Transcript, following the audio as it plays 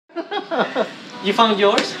You found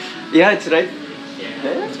yours? Yeah, it's right.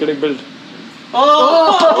 Yeah. It's getting built. You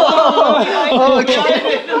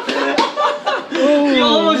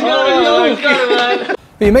almost got it, man.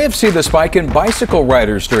 You may have seen the spike in bicycle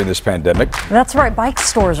riders during this pandemic. That's right, bike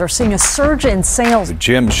stores are seeing a surge in sales. The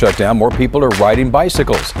gyms shut down, more people are riding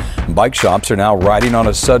bicycles. Bike shops are now riding on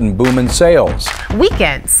a sudden boom in sales.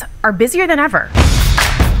 Weekends are busier than ever.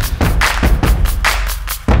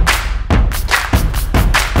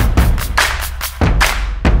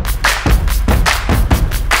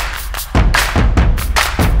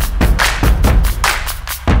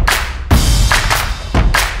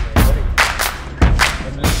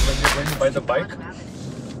 By the bike.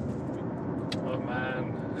 Oh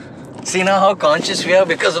man. See now how conscious we are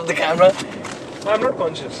because of the camera? I'm not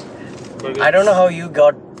conscious. I don't know how you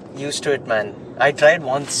got used to it, man. I tried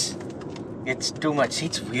once. It's too much. See,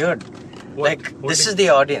 it's weird. This is the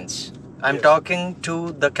audience. I'm talking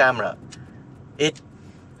to the camera.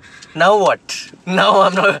 Now what? Now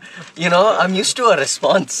I'm not, I'm used to a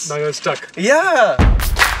response. Now you're stuck. Yeah.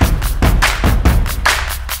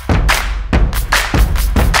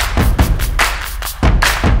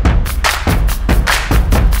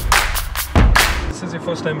 This is your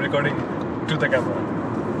first time recording to the camera.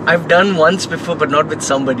 I've done once before, but not with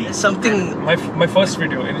somebody. Something. My first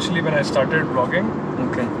video, initially when I started vlogging.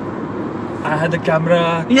 Okay. I had the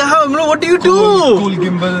camera. Yeah, no, what do you do? Cool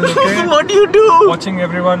gimbal. Okay? What do you do? Watching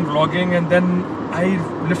everyone vlogging, and then I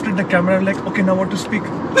lifted the camera. I'm like, okay, now what to speak?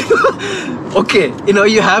 Okay,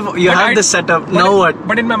 you have the setup. Now what?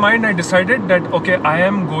 But in my mind, I decided that okay, I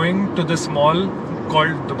am going to this mall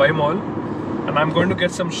called Dubai Mall, and I'm going to get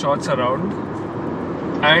some shots around,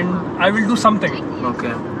 and I will do something.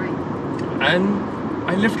 Okay. And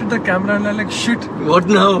I lifted the camera, and I'm like, shit. What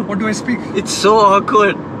now? What do I speak? It's so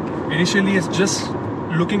awkward. Initially, it's just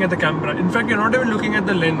looking at the camera. In fact, you're not even looking at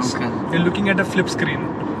the lens. Okay. You're looking at a flip screen,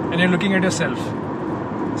 and you're looking at yourself.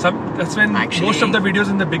 That's when most of the videos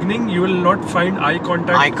in the beginning, you will not find eye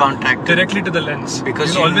contact directly to the lens.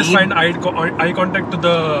 Because you'll always find eye contact to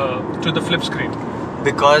the flip screen.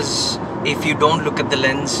 Because if you don't look at the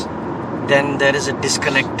lens, then there is a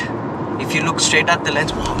disconnect. If you look straight at the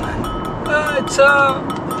lens, wow, man.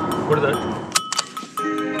 What is that?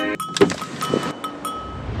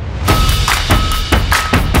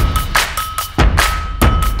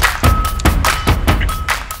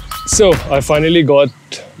 So I finally got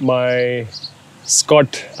my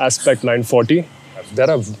Scott Aspect 940. There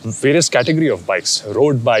are various category of bikes: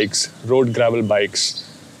 road bikes, road gravel bikes,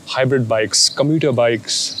 hybrid bikes, commuter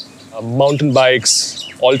bikes, mountain bikes,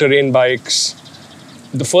 all-terrain bikes.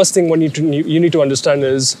 The first thing you need to understand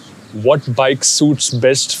is what bike suits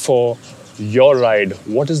best for your ride.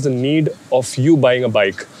 What is the need of you buying a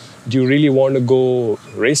bike? Do you really want to go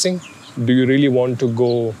racing? Do you really want to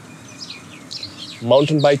go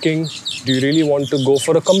mountain biking? Do you really want to go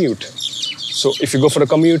for a commute? So if you go for a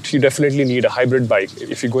commute, you definitely need a hybrid bike.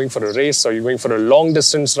 If you're going for a race or you're going for a long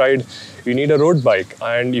distance ride, you need a road bike.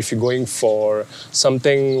 And if you're going for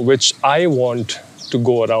something which I want to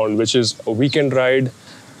go around, which is a weekend ride,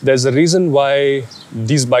 there's a reason why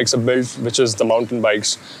these bikes are built, which is the mountain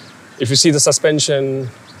bikes. If you see the suspension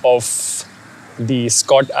of the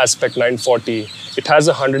Scott Aspect 940, it has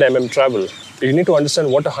a 100 mm travel. You need to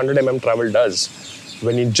understand what a 100 mm travel does.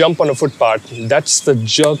 When you jump on a footpath, that's the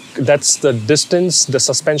jerk, that's the distance the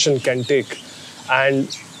suspension can take.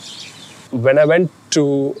 And when I went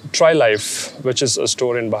to Try Life, which is a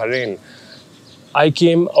store in Bahrain,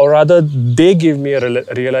 they gave me a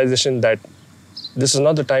realization that this is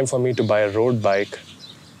not the time for me to buy a road bike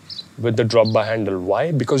with the drop-bar handle.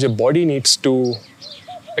 Why? Because your body needs to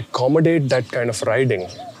accommodate that kind of riding.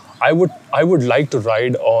 I would like to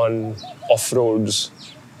ride on off-roads.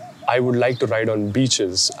 I would like to ride on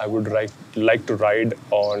beaches. I would like to ride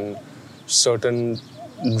on certain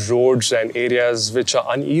roads and areas which are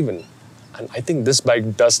uneven. And I think this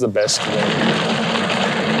bike does the best.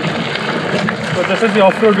 So this is the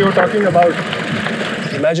off-road we were talking about.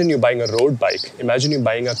 Imagine you're buying a road bike. Imagine you're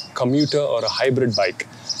buying a commuter or a hybrid bike.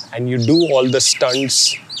 And you do all the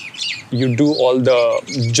stunts. You do all the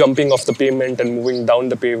jumping off the pavement and moving down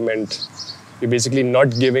the pavement. You're basically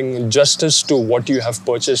not giving justice to what you have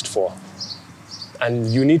purchased for. And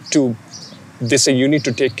they say you need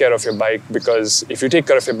to take care of your bike, because if you take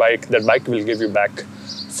care of your bike, that bike will give you back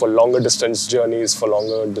for longer distance journeys, for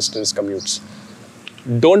longer distance commutes.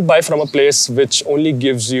 Don't buy from a place which only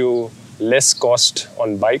gives you less cost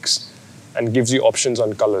on bikes and gives you options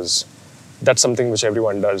on colors. That's something which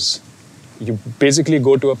everyone does. You basically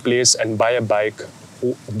go to a place and buy a bike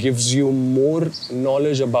who gives you more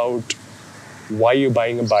knowledge about why you're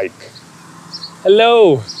buying a bike.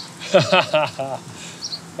 Hello,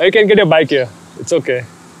 You can get your bike here. It's okay.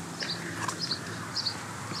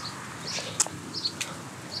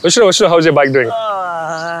 Vishnu, how's your bike doing?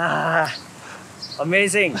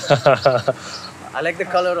 Amazing. I like the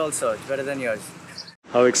color also. It's better than yours.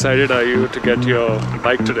 How excited are you to get your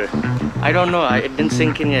bike today? I don't know. It didn't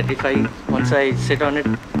sink in yet. Once I sit on it,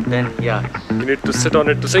 then yeah. You need to sit on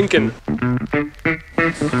it to sink in.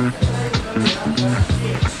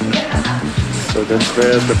 So that's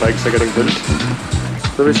where the bikes are getting built.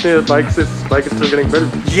 So Vishnu, the bike is still getting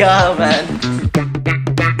built. Yeah, man.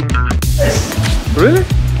 Really?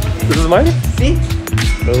 This is mine? See?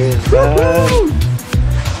 Oh, man.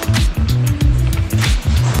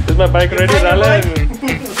 Is my bike ready, Alan?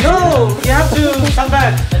 No, you have to come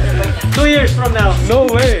back 2 years from now. No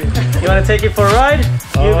way. You want to take it for a ride?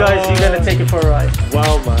 You guys, you're going to take it for a ride.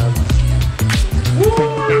 Wow, man.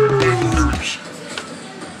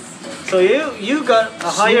 So you got a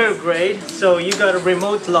higher grade, so you got a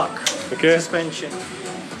remote lock suspension.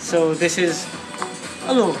 So this is,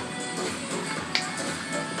 hello.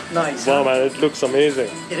 Nice. Wow, man, it looks amazing.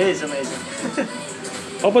 It is amazing.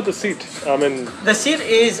 How about the seat? I mean, the seat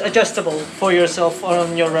is adjustable for yourself or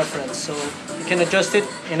on your reference, so you can adjust it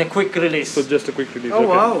in a quick release. so just a quick release. Oh okay.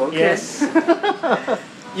 wow. Okay. Yes.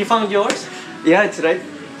 You found yours? Yeah, it's right.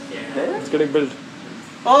 It's getting built.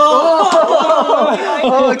 Oh!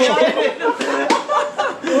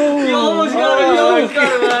 You almost got it, man.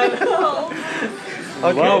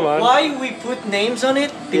 Okay. Wow, man. Why we put names on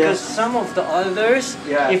it? Because some of the others,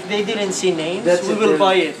 if they didn't see names, we will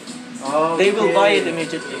buy it. They will buy it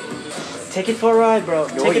immediately. Take it for a ride, bro.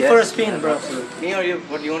 Take it for a spin, bro. Me or you?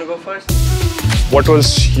 What do you want to go first? What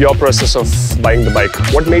was your process of buying the bike?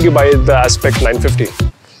 What made you buy the Aspect 950?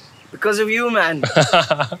 Because of you, man.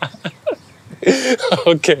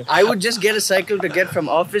 Okay. I would just get a cycle to get from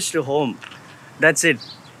office to home. That's it.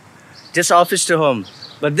 Just office to home.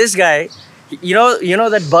 But this guy, you know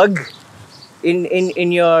that bug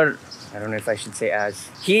in your, I don't know if I should say ass.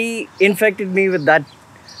 He infected me with that.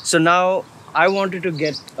 So now I wanted to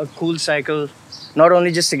get a cool cycle, not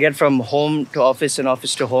only just to get from home to office and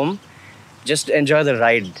office to home, just to enjoy the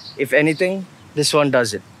ride. If anything, this one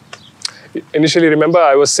does it. Initially, remember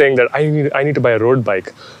I was saying that I need to buy a road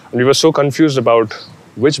bike. And we were so confused about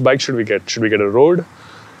which bike should we get. Should we get a road?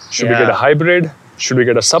 Should we get a hybrid? Should we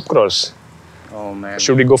get a subcross? Oh man.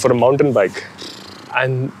 Should we go for a mountain bike?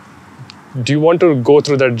 And do you want to go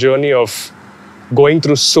through that journey of going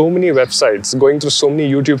through so many websites, going through so many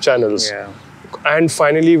YouTube channels? Yeah. And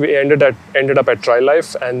finally, we ended up at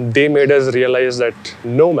TriLife, and they made us realize that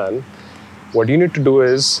no, man, what you need to do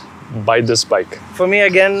is buy this bike. For me,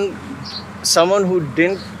 again, someone who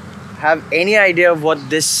didn't have any idea of what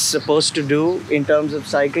this is supposed to do in terms of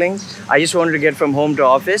cycling, I just wanted to get from home to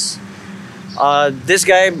office. This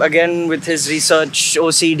guy, again, with his research,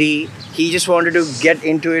 OCD, he just wanted to get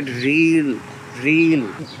into it real.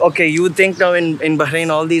 Okay, you would think now in Bahrain,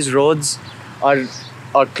 all these roads are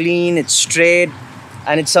clean, it's straight,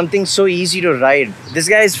 and it's something so easy to ride. This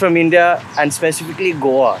guy is from India and specifically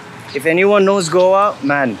Goa. If anyone knows Goa,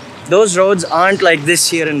 man, those roads aren't like this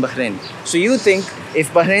here in Bahrain. So you think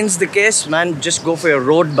if Bahrain's the case, man, just go for your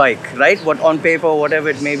road bike, right? What on paper, whatever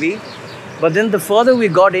it may be. But then the further we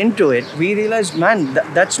got into it, we realized, man,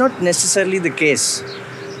 that's not necessarily the case.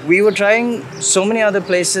 We were trying so many other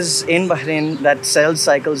places in Bahrain that sell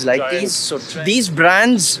cycles like these. So these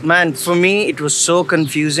brands, man, for me, it was so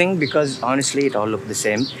confusing because honestly, it all looked the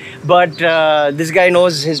same. But this guy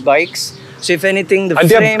knows his bikes. So if anything, the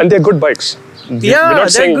frame... And they're good bikes. Yeah,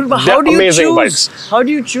 they're good, but how do you choose? Bikes. How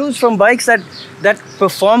do you choose from bikes that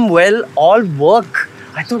perform well, all work?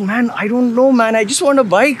 I thought, man, I don't know, man. I just want a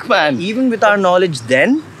bike, man. Even with our knowledge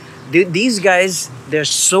then, these guys, they're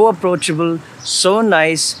so approachable, so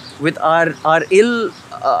nice with our ill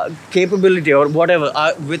capability or whatever,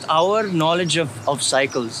 with our knowledge of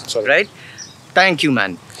cycles, right? Thank you,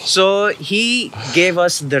 man. So he gave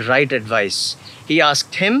us the right advice. He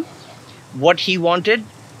asked him what he wanted.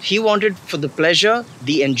 He wanted for the pleasure,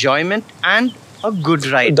 the enjoyment, and a good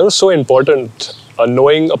ride. That was so important,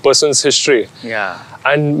 knowing a person's history. Yeah.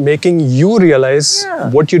 And making you realize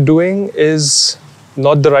what you're doing is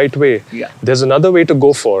not the right way. Yeah. There's another way to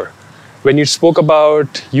go for. When you spoke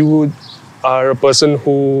about you are a person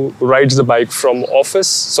who rides the bike from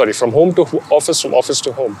home to office, from office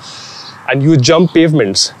to home, and you jump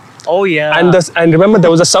pavements. Oh yeah. And remember,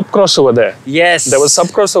 there was a subcross over there. Yes. There was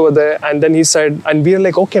subcross over there, and then he said, and we were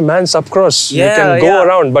like, okay, man, subcross, you can go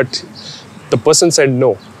around. But the person said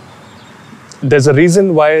no. There's a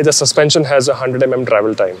reason why the suspension has a 100 mm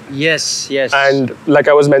travel time. Yes. And like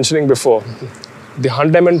I was mentioning before, the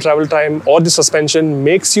hunt diamond travel time or the suspension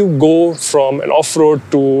makes you go from an off-road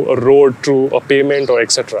to a road to a pavement or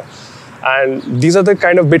etc. And these are the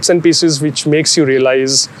kind of bits and pieces which makes you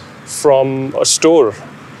realize from a store.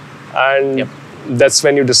 And that's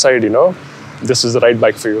when you decide, this is the right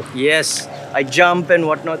bike for you. Yes, I jump and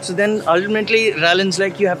whatnot. So then ultimately, Rallen's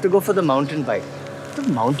like, you have to go for the mountain bike. The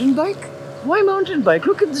mountain bike? Why mountain bike?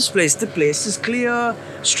 Look at this place. The place is clear,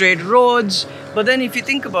 straight roads. But then if you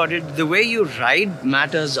think about it, the way you ride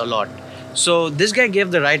matters a lot. So this guy gave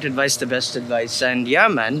the right advice, the best advice. And yeah,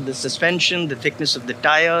 man, the suspension, the thickness of the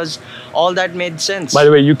tires, all that made sense. By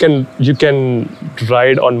the way, you can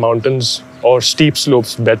ride on mountains or steep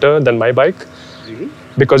slopes better than my bike. Really?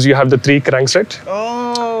 Because you have the 3 crankset.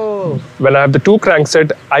 Oh. When I have the 2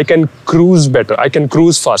 crankset, I can cruise better. I can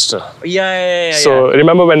cruise faster. Yeah. So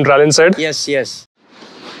remember when Rallen said? Yes.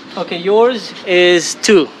 Okay, yours is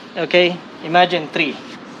 2. Okay, imagine 3.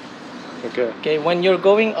 Okay, when you're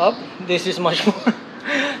going up, this is much more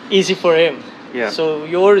easy for him. Yeah. So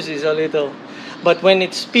yours is a little, but when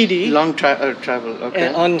it's speedy, Long travel.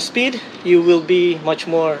 Okay. on speed, you will be much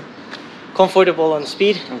more comfortable on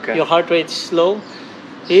speed. Okay. Your heart rate is slow.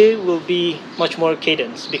 It will be much more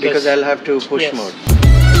cadence Because I'll have to push mode.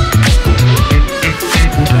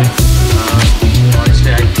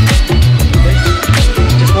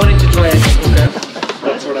 Just wanted to try it. Okay.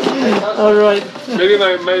 That's what I'm saying. All right. Maybe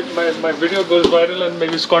my video goes viral and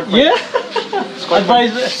maybe Scott might.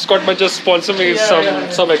 Scott might just sponsor me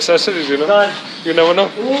some accessories, Done. You never know.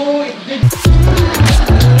 Ooh,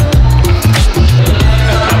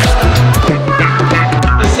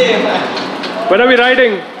 When are we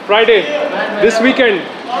riding? Friday. This weekend.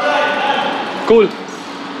 Cool.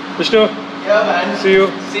 Vishnu. Yeah, man. See you.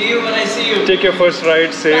 See you when I see you. Take your first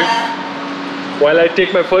ride safe. While I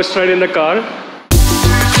take my first ride in the car.